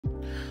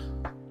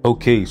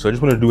Okay, so I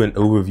just want to do an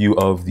overview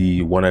of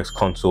the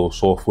OneXconsole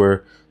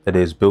software that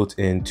is built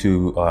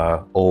into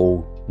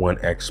all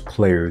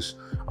OneXplayers.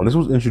 This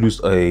was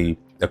introduced a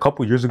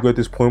couple years ago at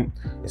this point.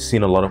 It's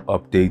seen a lot of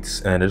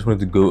updates, and I just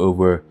wanted to go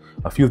over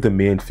a few of the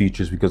main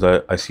features because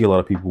I see a lot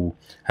of people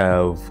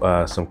have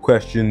some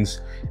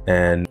questions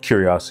and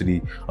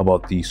curiosity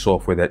about the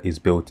software that is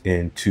built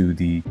into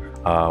the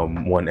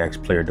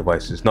OneXplayer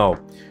devices. Now,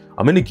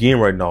 I'm in the game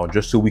right now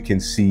just so we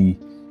can see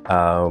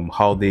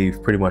how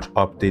they've pretty much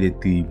updated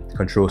the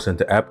Control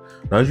Center app.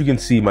 Now, as you can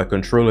see, my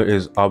controller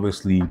is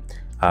obviously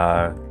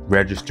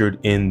registered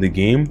in the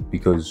game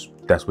because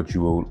that's what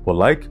you will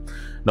like.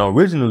 Now,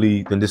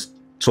 originally, when this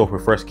software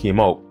first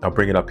came out, I'll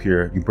bring it up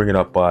here. You bring it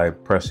up by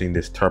pressing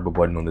this turbo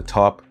button on the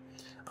top,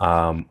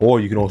 or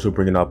you can also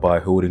bring it up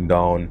by holding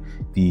down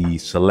the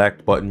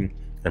select button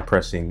and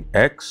pressing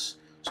X.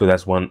 So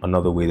that's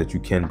another way that you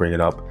can bring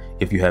it up.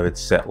 If you have it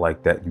set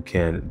like that, you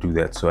can do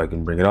that. So I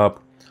can bring it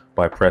up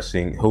by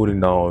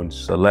holding down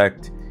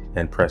select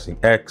and pressing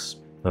X,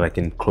 and I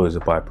can close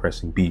it by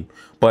pressing B.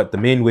 But the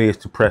main way is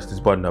to press this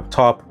button up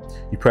top.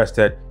 You press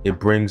that, it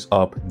brings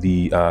up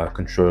the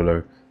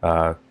controller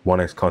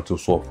OneXconsole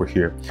software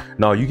here.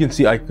 Now you can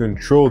see I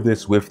control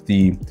this with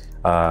the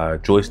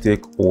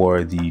joystick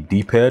or the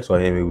D-pad, so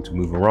I am able to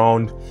move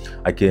around.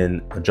 I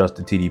can adjust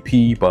the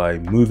TDP by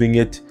moving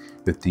it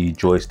with the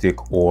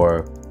joystick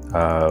or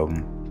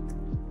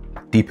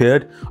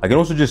D-pad. I can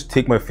also just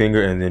take my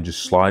finger and then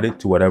just slide it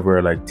to whatever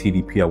like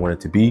TDP I want it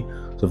to be.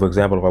 So for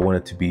example, if I want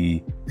it to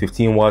be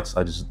 15 watts,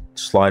 I just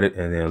slide it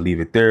and then leave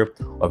it there.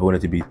 Or if I want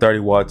it to be 30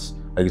 watts,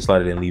 I can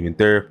slide it and leave it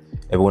there.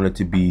 If I want it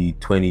to be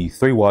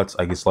 23 watts,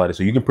 I can slide it.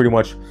 So you can pretty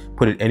much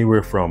put it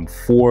anywhere from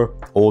 4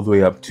 all the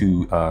way up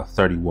to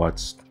 30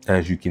 watts,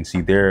 as you can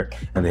see there.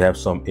 And they have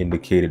some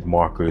indicated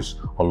markers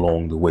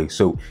along the way.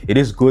 So it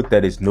is good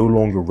that it's no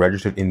longer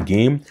registered in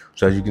game.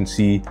 So as you can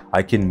see,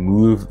 I can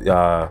move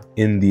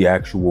in the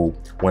actual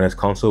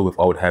OneXconsole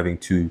without having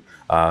to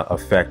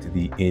affect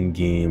the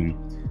in-game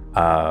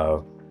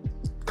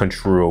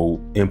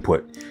control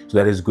input. So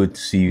that is good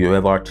to see. We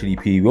have our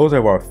TDP. We also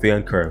have our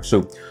fan curve.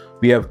 So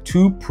we have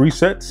 2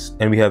 presets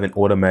and we have an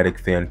automatic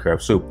fan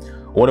curve. So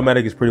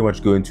automatic is pretty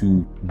much going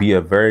to be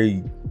a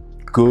very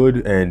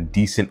good and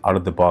decent out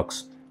of the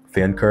box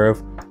fan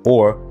curve,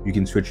 or you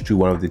can switch to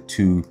one of the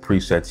 2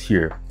 presets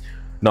here.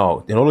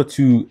 Now, in order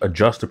to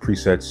adjust the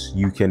presets,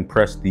 you can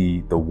press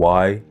the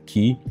Y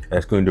key, and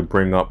it's going to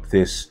bring up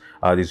this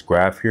this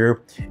graph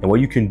here. And what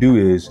you can do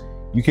is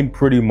you can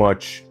pretty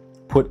much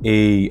put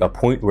a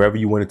point wherever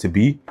you want it to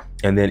be,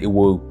 and then it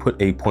will put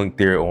a point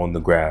there on the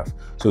graph.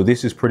 So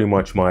this is pretty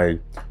much my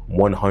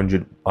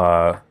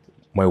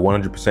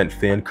 100%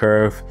 fan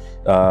curve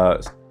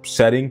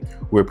setting,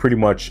 where pretty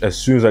much as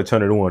soon as I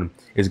turn it on,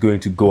 it's going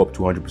to go up to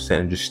 100%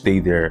 and just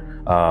stay there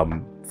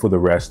for the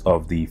rest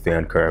of the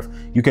fan curve.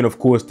 You can of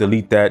course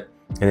delete that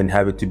and then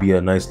have it to be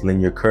a nice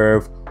linear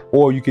curve,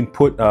 or you can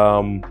put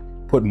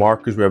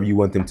markers wherever you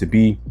want them to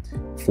be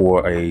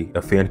for a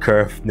fan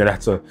curve. Now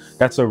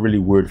that's a really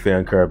weird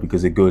fan curve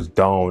because it goes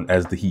down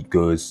as the heat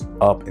goes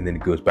up and then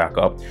it goes back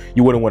up.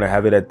 You wouldn't want to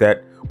have it at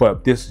that,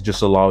 but this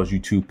just allows you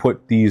to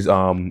put these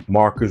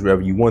markers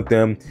wherever you want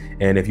them,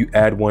 and if you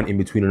add one in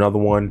between another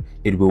one,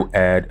 it will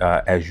add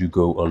as you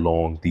go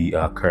along the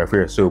curve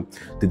here. So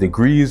the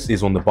degrees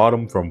is on the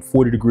bottom from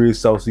 40 degrees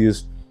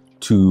Celsius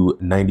to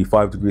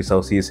 95 degrees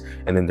Celsius,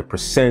 and then the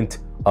percent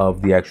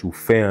of the actual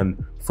fan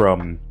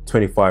from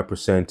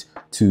 25%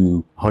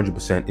 to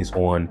 100% is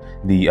on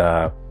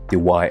the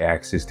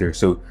y-axis there.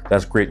 So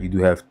that's great. You do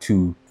have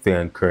 2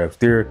 fan curves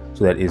there,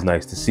 so that is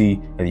nice to see,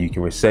 and you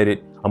can reset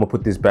it. I'm gonna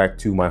put this back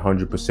to my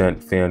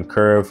 100% fan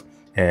curve,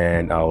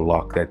 and I'll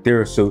lock that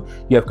there, so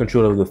you have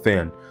control of the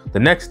fan. The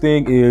next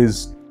thing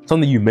is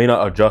something you may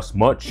not adjust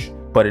much,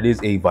 but it is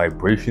a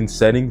vibration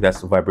setting.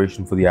 That's the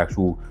vibration for the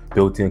actual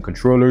built-in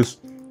controllers,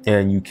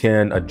 and you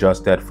can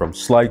adjust that from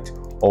slight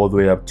all the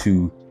way up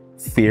to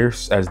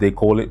fierce, as they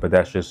call it, but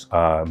that's just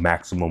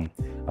maximum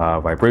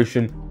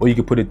vibration, or you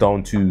can put it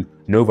down to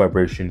no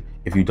vibration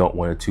if you don't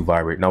want it to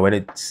vibrate. Now when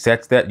it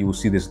sets that, you will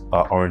see this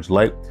orange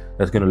light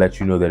that's going to let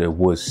you know that it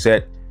was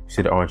set. You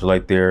see the orange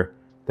light there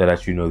that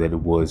lets you know that it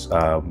was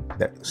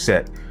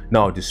set.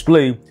 Now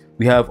display,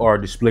 we have our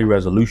display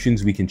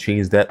resolutions. We can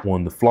change that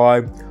on the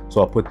fly.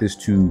 So I'll put this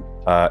to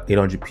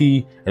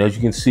 800p, and as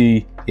you can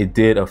see, it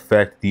did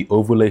affect the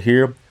overlay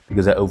here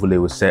because that overlay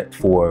was set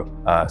for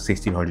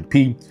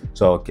 1600p.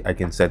 So I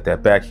can set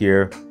that back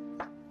here.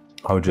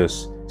 I'll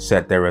just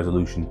set that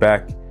resolution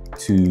back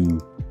to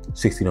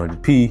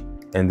 1600p,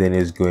 and then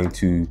it's going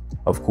to,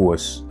 of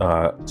course,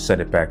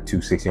 set it back to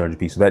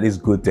 1600p. So that is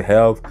good to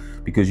have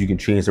because you can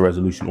change the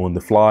resolution on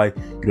the fly.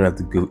 You don't have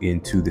to go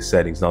into the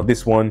settings. Now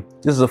this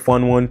is a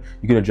fun one.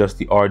 You can adjust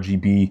the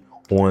RGB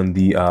on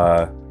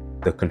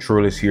the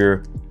controllers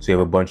here. So you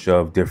have a bunch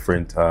of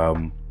different,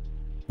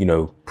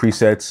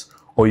 presets,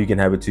 or you can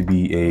have it to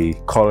be a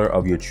color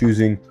of your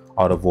choosing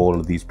out of all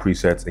of these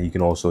presets, and you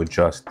can also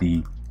adjust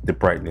the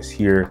brightness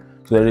here.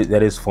 So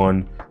that is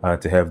fun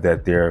to have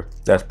that there.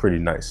 That's pretty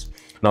nice.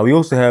 Now we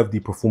also have the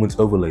performance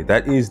overlay.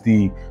 That is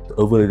the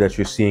overlay that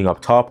you're seeing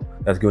up top.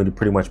 That's going to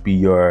pretty much be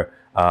your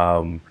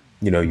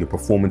your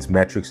performance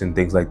metrics and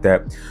things like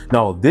that.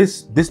 Now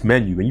this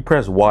menu, when you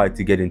press Y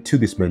to get into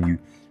this menu,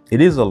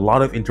 it is a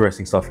lot of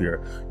interesting stuff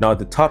here. Now at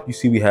the top, you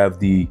see we have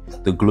the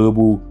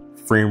global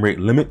frame rate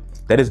limit.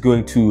 That is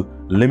going to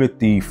limit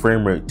the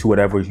frame rate to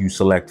whatever you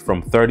select,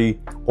 from 30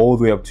 all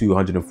the way up to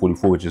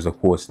 144, which is of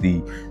course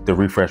the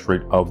refresh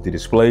rate of the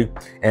display.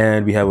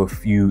 And we have a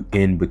few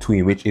in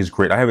between, which is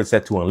great. I have it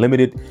set to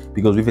unlimited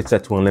because if it's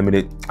set to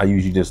unlimited, I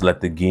usually just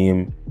let the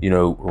game,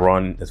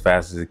 run as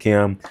fast as it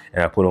can,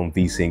 and I put on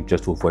VSync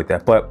just to avoid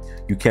that. But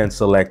you can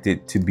select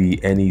it to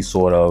be any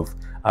sort of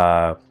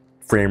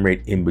frame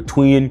rate in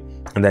between,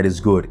 and that is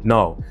good.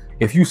 Now,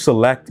 if you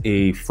select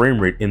a frame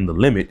rate in the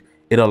limit,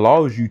 it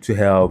allows you to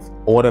have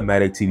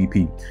automatic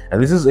TDP.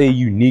 And this is a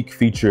unique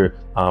feature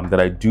that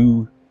I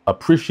do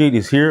appreciate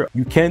is here.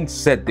 You can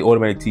set the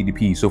automatic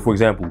TDP. So for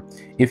example,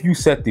 if you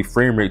set the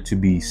frame rate to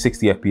be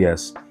 60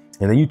 FPS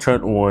and then you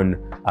turn on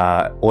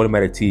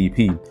automatic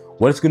TDP,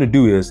 what it's gonna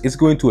do is it's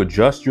going to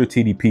adjust your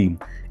TDP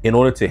in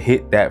order to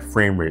hit that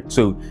frame rate.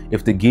 So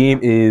if the game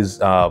is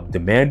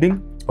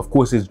demanding, of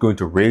course, it's going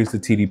to raise the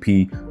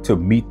TDP to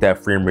meet that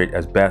frame rate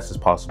as best as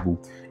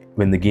possible.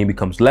 When the game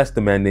becomes less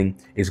demanding,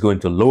 it's going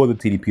to lower the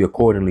TDP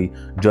accordingly,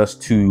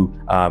 just to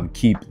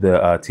keep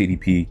the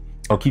TDP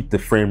or keep the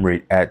frame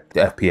rate at the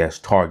FPS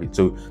target.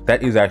 So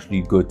that is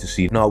actually good to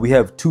see. Now we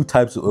have two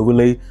types of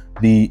overlay.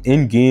 The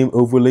in-game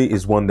overlay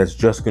is one that's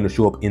just going to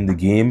show up in the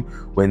game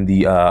when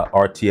the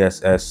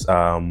RTSS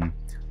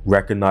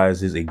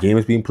recognizes a game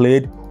is being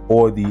played,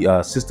 or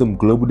the system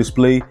global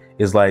display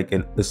is like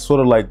it's sort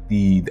of like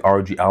the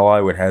RG Ally,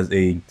 where it has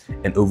an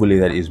overlay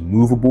that is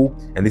movable,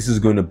 and this is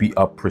going to be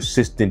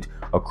persistent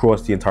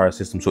across the entire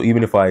system. So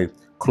even if I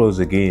close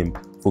a game,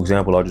 for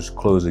example, I'll just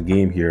close a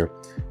game here.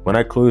 When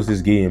I close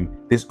this game,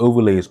 this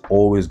overlay is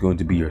always going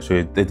to be here. So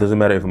it doesn't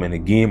matter if I'm in a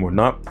game or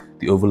not,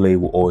 the overlay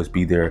will always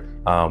be there.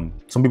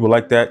 Some people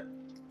like that.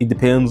 It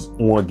depends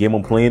on what game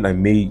I'm playing. I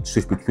may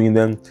switch between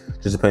them,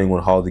 just depending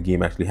on how the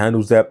game actually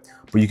handles that.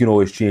 But you can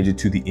always change it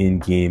to the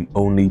in-game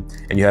only,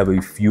 and you have a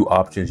few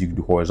options. You can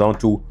do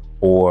horizontal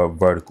or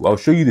vertical. I'll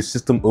show you the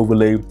system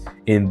overlay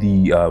in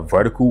the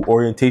vertical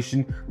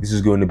orientation. This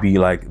is going to be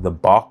like the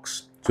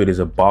box. So there's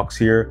a box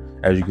here,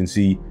 as you can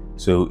see.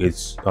 So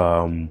it's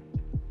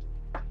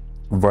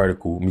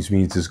vertical, which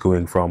means it's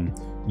going from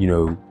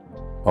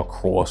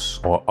across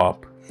or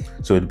up.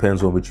 So it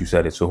depends on which you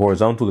set it. So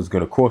horizontal is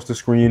going to cross the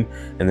screen,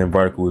 and then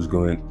vertical is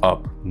going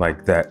up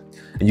like that.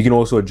 And you can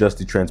also adjust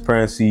the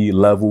transparency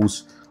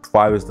levels.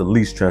 5 is the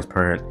least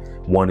transparent,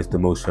 1 is the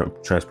most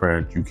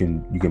transparent. You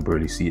can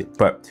barely see it,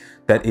 but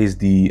that is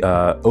the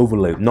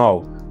overlay.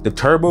 Now the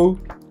turbo,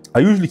 I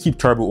usually keep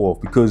turbo off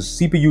because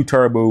CPU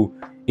turbo,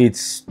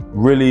 it's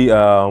really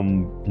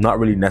not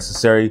really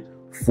necessary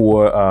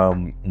for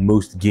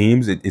most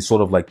games. It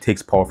sort of like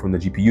takes power from the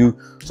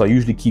GPU, so I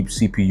usually keep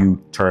CPU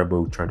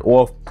turbo turned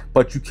off.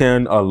 But you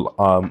can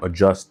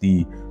adjust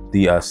the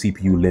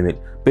CPU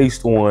limit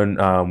based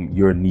on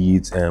your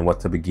needs and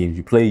what type of games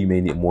you play. You may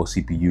need more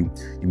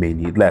CPU, you may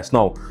need less.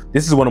 Now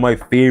this is one of my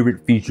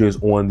favorite features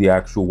on the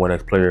actual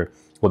OneXplayer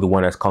or the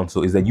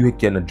OneXconsole, is that you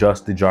can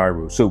adjust the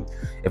gyro. So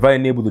if I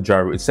enable the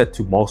gyro, it's set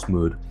to mouse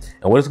mode,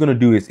 and what it's going to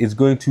do is it's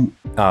going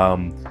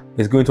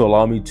to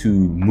allow me to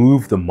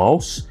move the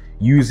mouse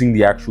using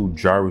the actual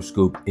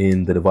gyroscope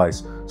in the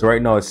device. So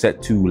right now it's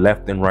set to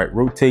left and right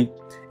rotate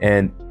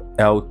and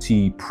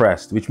LT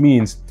pressed, which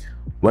means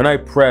when I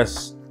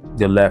press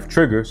the left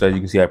trigger, so as you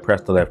can see I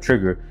pressed the left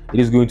trigger, it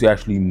is going to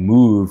actually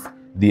move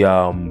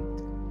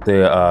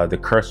the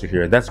cursor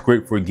here. That's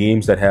great for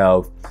games that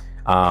have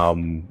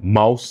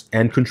mouse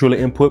and controller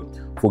input.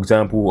 For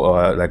example,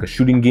 like a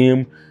shooting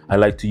game, I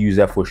like to use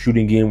that for a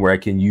shooting game where I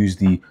can use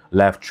the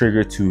left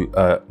trigger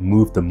to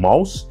move the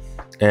mouse,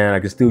 and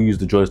I can still use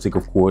the joystick,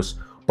 of course,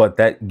 but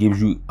that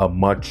gives you a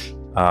much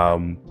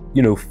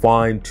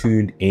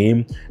fine-tuned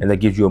aim, and that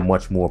gives you a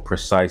much more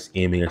precise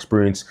aiming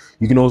experience.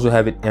 You can also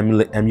have it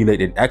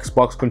emulate an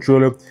Xbox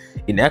controller.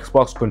 In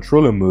Xbox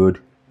controller mode,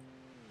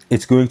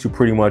 it's going to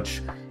pretty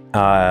much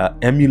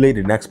emulate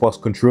an Xbox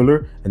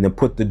controller and then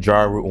put the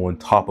gyro on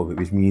top of it,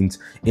 which means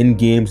in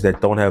games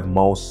that don't have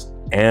mouse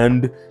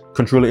and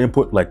controller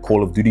input, like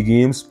Call of Duty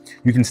games,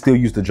 you can still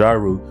use the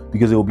gyro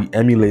because it will be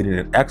emulating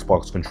an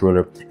Xbox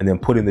controller and then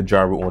putting the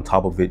gyro on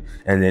top of it,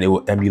 and then it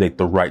will emulate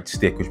the right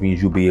stick, which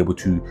means you'll be able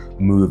to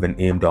move and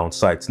aim down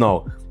sights.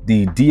 Now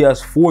the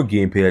DS4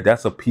 gamepad,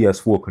 that's a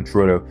PS4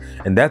 controller,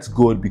 and that's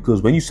good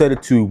because when you set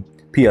it to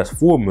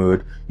PS4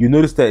 mode, you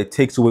notice that it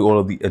takes away all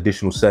of the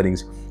additional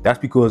settings. That's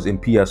because in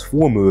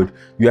PS4 mode,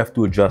 you have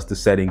to adjust the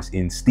settings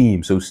in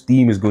Steam. So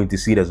Steam is going to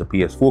see it as a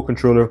PS4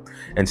 controller,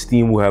 and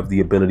Steam will have the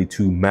ability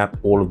to map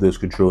all of those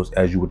controls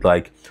as you would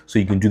like. So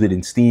you can do that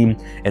in Steam,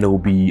 and it will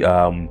be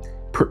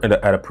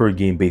at a per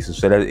game basis.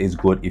 So that is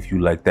good if you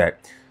like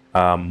that.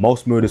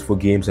 Mouse mode is for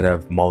games that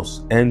have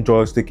mouse and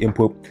joystick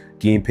input.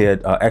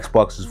 Gamepad,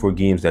 Xbox is for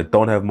games that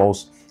don't have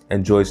mouse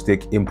and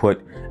joystick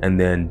input, and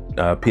then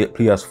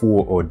PS4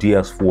 or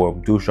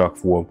DS4 DualShock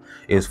 4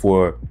 is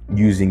for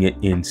using it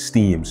in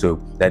Steam. So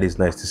that is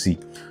nice to see.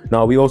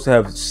 Now we also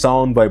have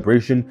sound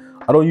vibration.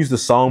 I don't use the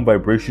sound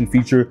vibration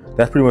feature.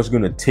 That's pretty much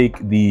going to take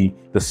the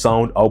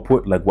sound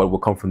output, like what will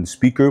come from the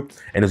speaker,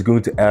 and it's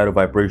going to add a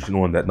vibration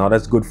on that. Now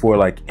that's good for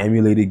like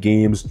emulated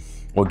games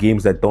or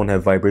games that don't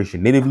have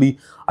vibration natively.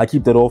 I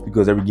keep that off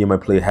because every game I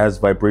play has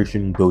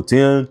vibration built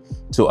in,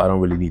 so I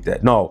don't really need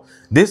that. Now,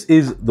 this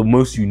is the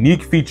most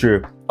unique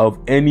feature of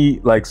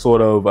any like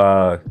sort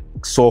of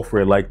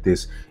software like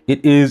this.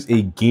 It is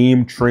a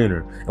game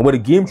trainer, and what a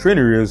game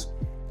trainer is,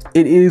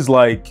 it is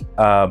like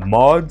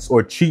mods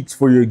or cheats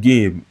for your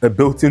game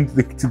built into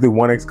the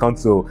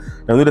OneXconsole.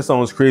 Now, I know that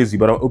sounds crazy,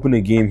 but I'll open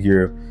a game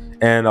here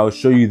and I'll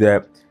show you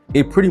that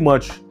it pretty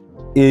much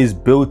is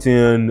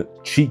built-in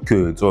cheat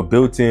codes or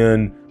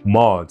built-in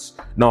mods.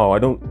 No,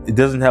 it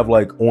doesn't have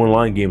like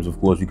online games,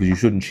 of course, because you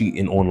shouldn't cheat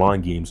in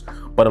online games,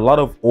 but a lot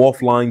of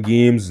offline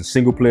games and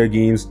single player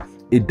games,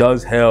 it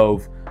does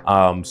have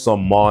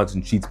some mods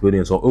and cheats built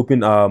in. So I'll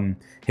open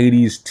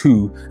Hades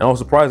 2, and I was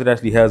surprised it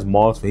actually has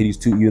mods for Hades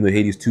 2, even though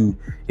Hades 2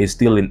 is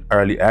still in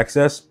early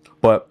access.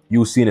 But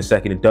you'll see in a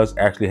second, it does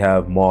actually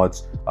have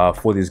mods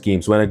for this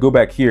game. So when I go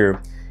back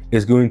here,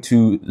 it's going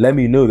to let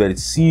me know that it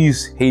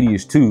sees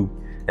Hades 2,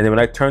 and then when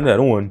I turn that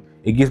on,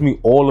 it gives me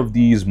all of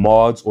these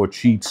mods or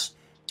cheats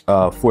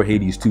for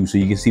Hades 2. So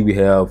you can see we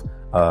have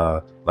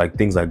like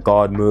things like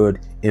God mode,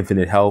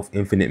 infinite health,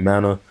 infinite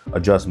mana,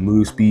 adjust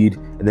move speed,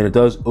 and then it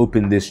does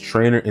open this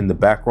trainer in the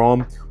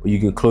background where you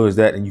can close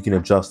that and you can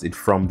adjust it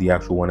from the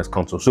actual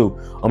OneXconsole. So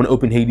I'm going to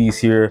open Hades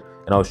here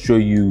and I'll show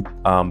you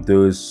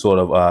those sort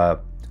of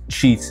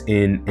cheats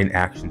in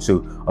action.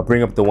 So I'll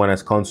bring up the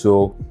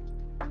OneXconsole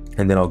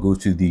and then I'll go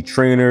to the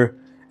trainer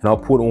and I'll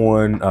put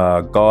on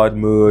God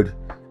mode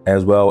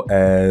as well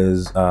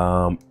as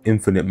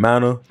infinite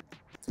mana,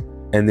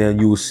 and then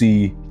you will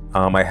see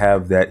I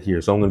have that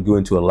here. So I'm going to go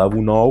into a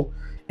level now,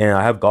 and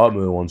I have God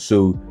mode on,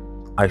 so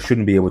I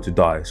shouldn't be able to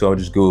die. So I'll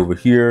just go over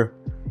here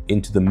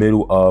into the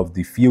middle of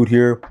the field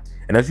here,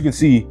 and as you can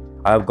see,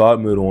 I have God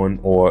mode on,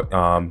 or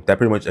that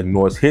pretty much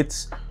ignores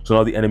hits, so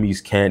now the enemies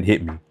can't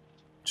hit me.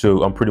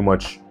 So I'm pretty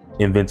much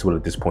invincible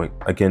at this point.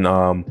 I can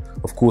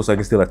of course I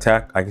can still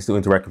attack, I can still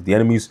interact with the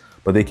enemies,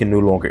 but they can no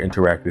longer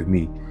interact with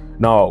me.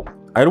 Now,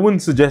 I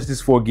wouldn't suggest this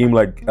for a game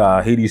like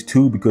Hades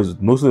 2, because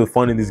most of the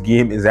fun in this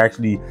game is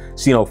actually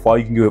seeing how far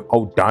you can go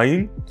without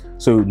dying.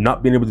 So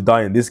not being able to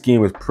die in this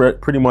game is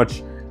pretty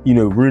much, you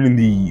know, ruining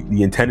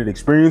the intended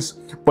experience.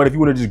 But if you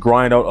want to just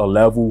grind out a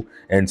level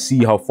and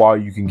see how far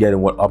you can get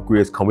and what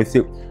upgrades come with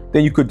it,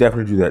 then you could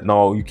definitely do that.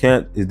 Now, you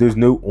can't, there's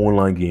no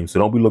online game, so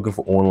don't be looking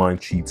for online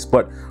cheats.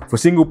 But for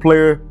single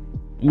player,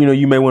 you know,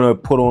 you may want to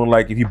put on,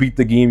 like, if you beat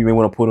the game, you may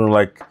want to put on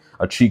like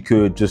a cheat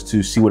code just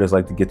to see what it's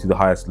like to get to the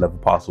highest level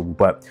possible.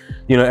 But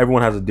you know,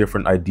 everyone has a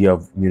different idea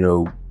of, you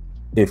know,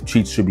 if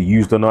cheats should be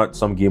used or not.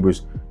 Some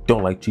gamers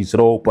don't like cheats at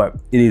all, but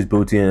it is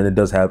built in, and it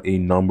does have a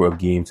number of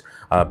games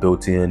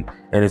built in,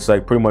 and it's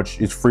like pretty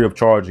much it's free of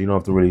charge. You don't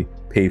have to really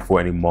pay for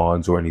any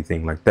mods or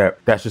anything like that.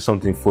 That's just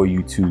something for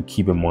you to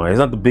keep in mind. It's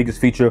not the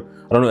biggest feature.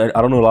 I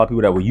don't know a lot of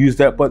people that will use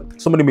that,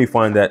 but somebody may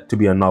find that to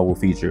be a novel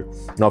feature.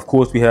 Now, of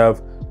course, we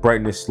have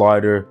brightness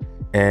slider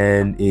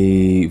and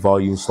a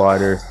volume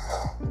slider.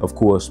 Of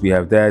course, we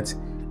have that,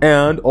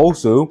 and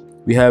also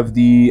we have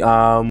the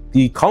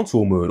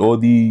console mode, or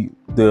the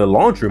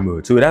launcher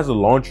mode. So it has a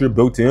launcher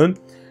built in.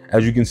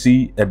 As you can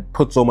see, it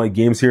puts all my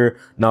games here.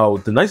 Now,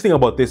 the nice thing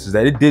about this is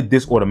that it did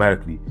this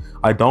automatically.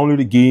 I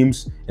downloaded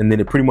games and then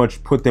it pretty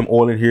much put them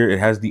all in here. It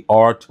has the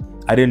art.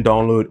 I didn't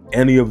download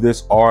any of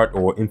this art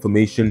or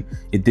information.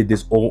 It did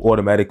this all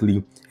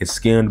automatically. It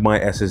scanned my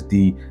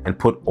SSD and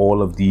put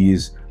all of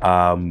these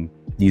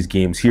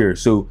games here.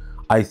 So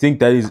I think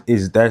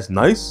that that's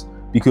nice,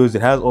 because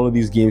it has all of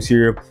these games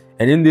here.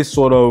 And in this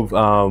sort of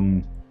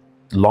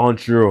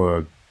launcher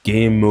or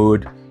game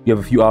mode, you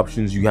have a few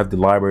options. You have the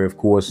library, of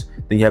course,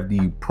 then you have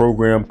the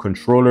program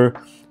controller.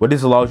 What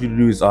this allows you to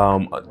do is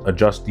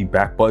adjust the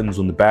back buttons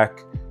on the back.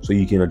 So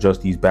you can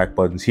adjust these back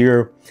buttons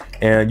here,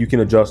 and you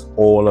can adjust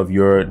all of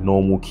your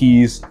normal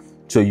keys.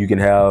 So you can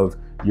have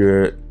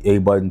your A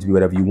button to be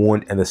whatever you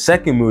want. And the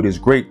second mode is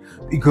great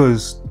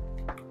because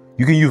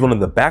you can use one of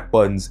the back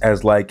buttons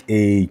as like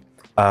a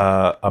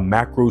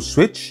macro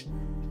switch,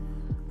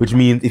 which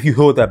means if you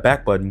hold that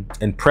back button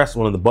and press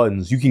one of the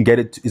buttons, you can get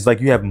it. It's like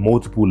you have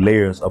multiple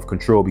layers of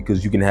control,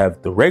 because you can have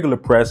the regular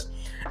press,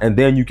 and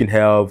then you can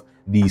have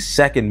the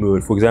second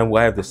mode. For example,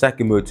 I have the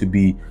second mode to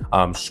be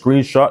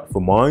screenshot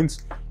for mine.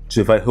 So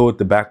if I hold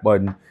the back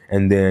button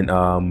and then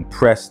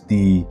press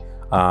the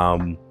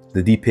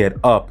D-pad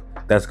up,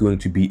 that's going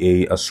to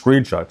be a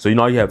screenshot. So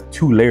now you have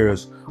two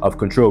layers of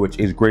control, which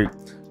is great.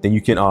 Then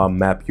you can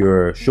map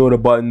your shoulder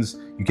buttons.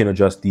 You can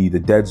adjust the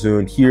dead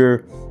zone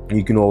here, and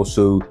you can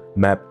also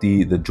map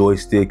the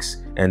joysticks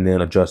and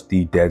then adjust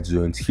the dead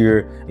zones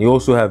here. And you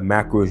also have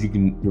macros. You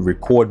can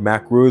record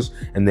macros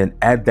and then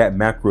add that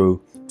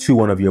macro to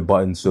one of your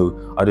buttons.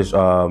 So I just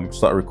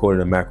start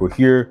recording a macro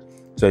here.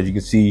 So as you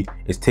can see,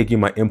 it's taking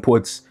my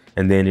inputs,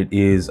 and then it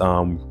is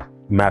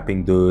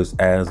mapping those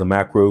as a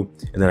macro,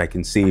 and then I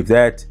can save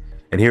that.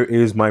 And here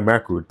is my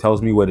macro. It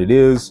tells me what it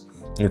is,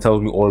 and it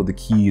tells me all of the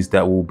keys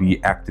that will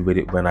be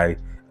activated when I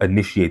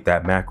initiate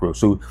that macro.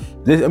 So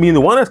this, I mean,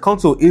 the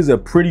OneXconsole is a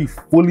pretty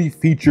fully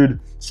featured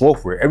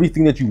software.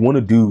 Everything that you want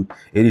to do,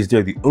 it is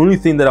there. The only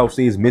thing that I'll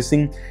say is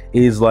missing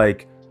is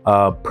like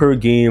per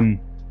game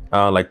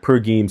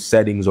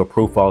settings or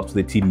profiles for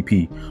the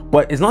TDP.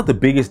 But it's not the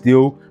biggest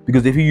deal,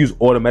 because if you use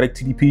automatic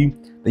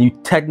TDP, then you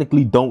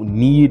technically don't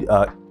need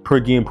per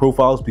game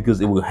profiles,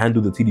 because it will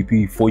handle the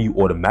TDP for you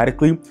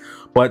automatically.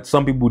 But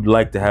some people would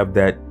like to have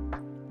that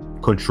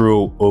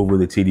control over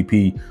the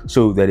TDP,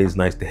 so that is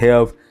nice to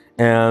have.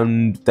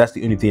 And that's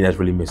the only thing that's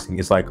really missing.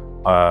 It's like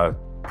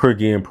per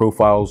game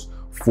profiles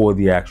for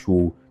the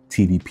actual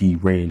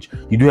TDP range.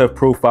 You do have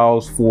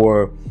profiles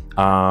for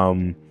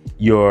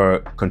your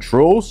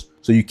controls,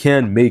 so you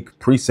can make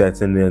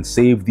presets and then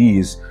save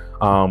these,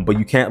 but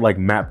you can't like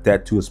map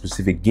that to a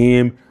specific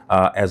game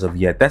as of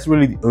yet. That's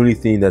really the only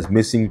thing that's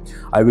missing.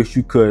 I wish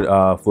you could,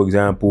 for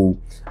example,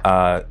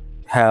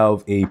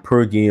 have a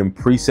per game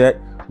preset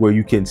where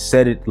you can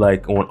set it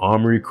like on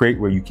Armory Crate,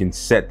 where you can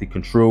set the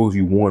controls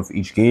you want for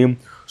each game.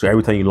 So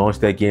every time you launch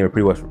that game, it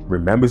pretty much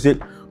remembers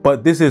it.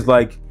 But this is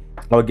like,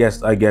 I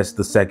guess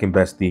the second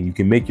best thing. You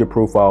can make your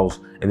profiles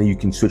and then you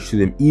can switch to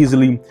them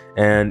easily,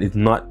 and it's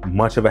not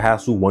much of a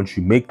hassle once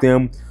you make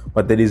them.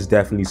 But that is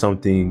definitely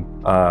something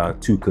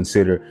to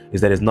consider,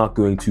 is that it's not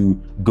going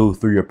to go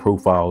through your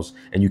profiles,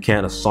 and you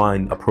can't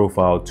assign a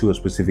profile to a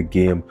specific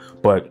game.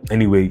 But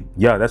anyway,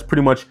 yeah, that's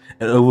pretty much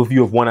an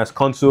overview of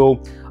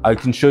OneXconsole. I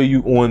can show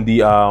you on the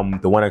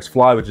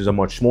OneXfly, which is a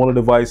much smaller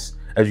device,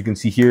 as you can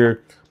see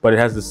here, but it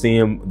has the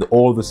same,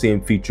 all the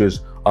same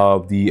features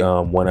of the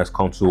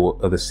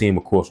OneXconsole, are the same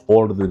across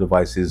all of the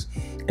devices,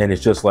 and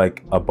it's just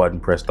like a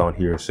button press down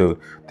here. So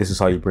this is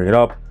how you bring it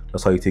up,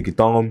 that's how you take it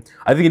down.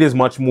 I think it is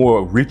much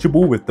more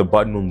reachable with the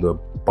button on the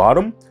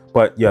bottom,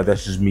 but yeah,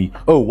 that's just me.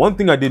 Oh, one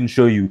thing I didn't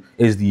show you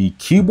is the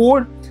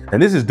keyboard,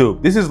 and this is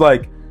dope. This is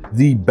like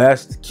the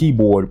best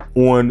keyboard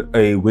on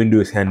a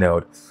Windows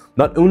handheld.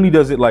 Not only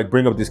does it like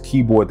bring up this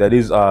keyboard that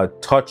is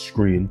touch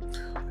screen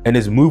and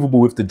is movable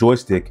with the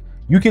joystick,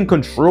 you can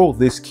control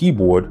this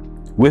keyboard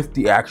with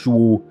the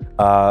actual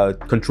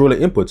controller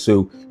input.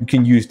 So you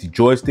can use the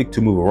joystick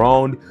to move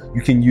around,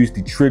 you can use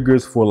the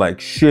triggers for like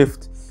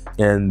shift,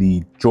 and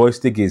the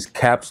joystick is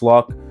caps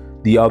lock,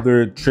 the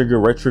other trigger,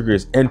 right trigger,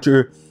 is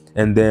enter,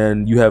 and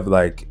then you have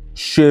like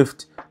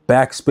shift,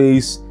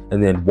 backspace,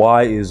 and then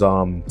Y is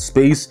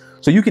space.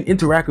 So you can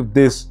interact with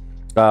this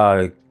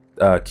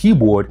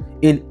keyboard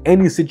in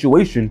any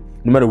situation.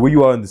 No matter where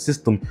you are in the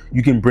system,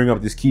 you can bring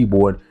up this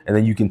keyboard and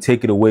then you can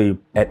take it away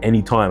at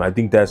any time. I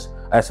think that's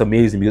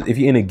amazing, because if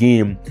you're in a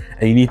game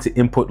and you need to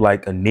input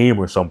like a name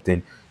or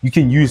something, you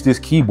can use this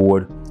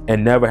keyboard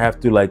and never have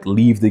to like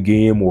leave the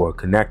game or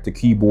connect the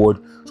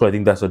keyboard. So I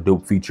think that's a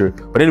dope feature.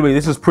 But anyway,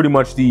 this is pretty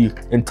much the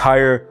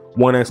entire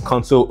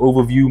OneXconsole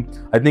overview.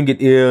 I think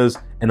it is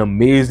an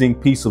amazing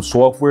piece of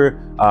software.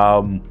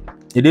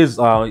 It is,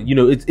 you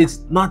know, it's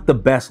not the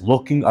best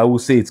looking. I will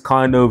say it's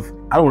kind of,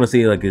 I don't want to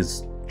say like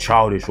it's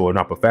childish or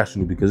not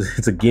professional, because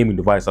it's a gaming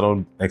device. I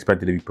don't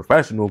expect it to be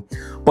professional,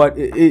 but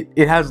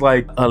it has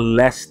like a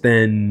less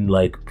than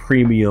like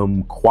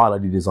premium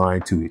quality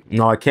design to it.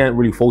 Now I can't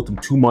really fault them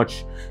too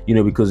much, you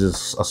know, because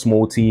it's a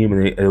small team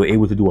and they were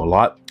able to do a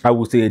lot. I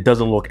would say it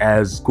doesn't look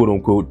as quote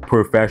unquote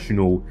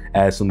professional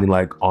as something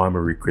like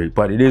Armory Crate,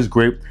 but it is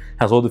great.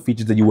 Has all the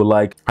features that you would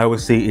like. I would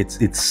say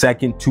it's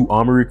second to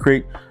Armory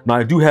Crate. Now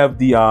I do have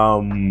the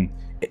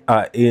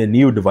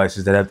Neo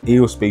devices that have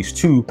Aerospace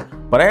too,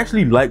 but I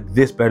actually like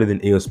this better than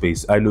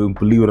Aerospace. I know,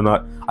 believe it or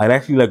not, I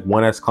actually like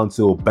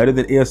OneXconsole better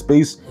than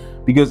Aerospace,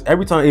 because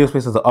every time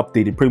Aerospace has an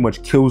update, it pretty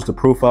much kills the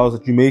profiles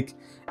that you make,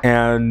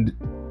 and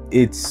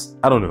it's,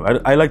 I don't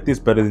know, I like this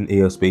better than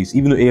Aerospace.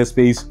 Even though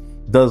Aerospace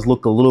does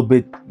look a little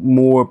bit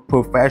more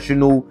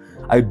professional,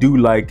 I do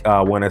like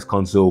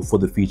OneXconsole for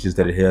the features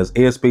that it has.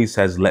 Aerospace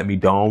has let me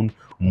down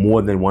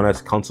more than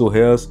OneXconsole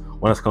has.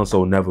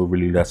 OneXconsole never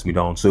really lets me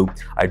down, so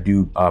I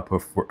do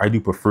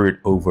prefer it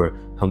over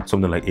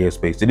something like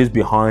Aerospace. It is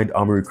behind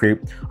Armory Crate.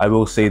 I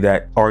will say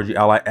that RGB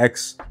Ally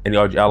X and the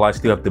RGB Ally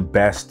still have the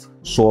best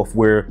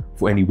software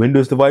for any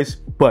Windows device,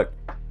 but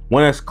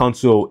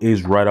OneXconsole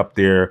is right up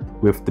there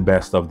with the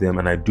best of them,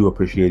 and I do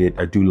appreciate it.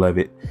 I do love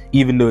it,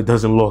 even though it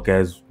doesn't look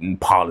as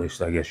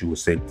polished, I guess you would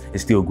say.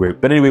 It's still great.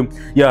 But anyway,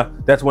 yeah,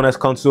 that's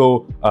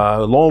OneXconsole.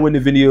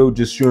 Long-winded video,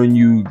 just showing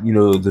you, you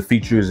know, the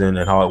features and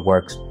how it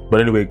works.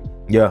 But anyway,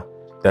 yeah,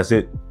 that's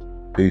it.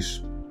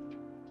 Peace.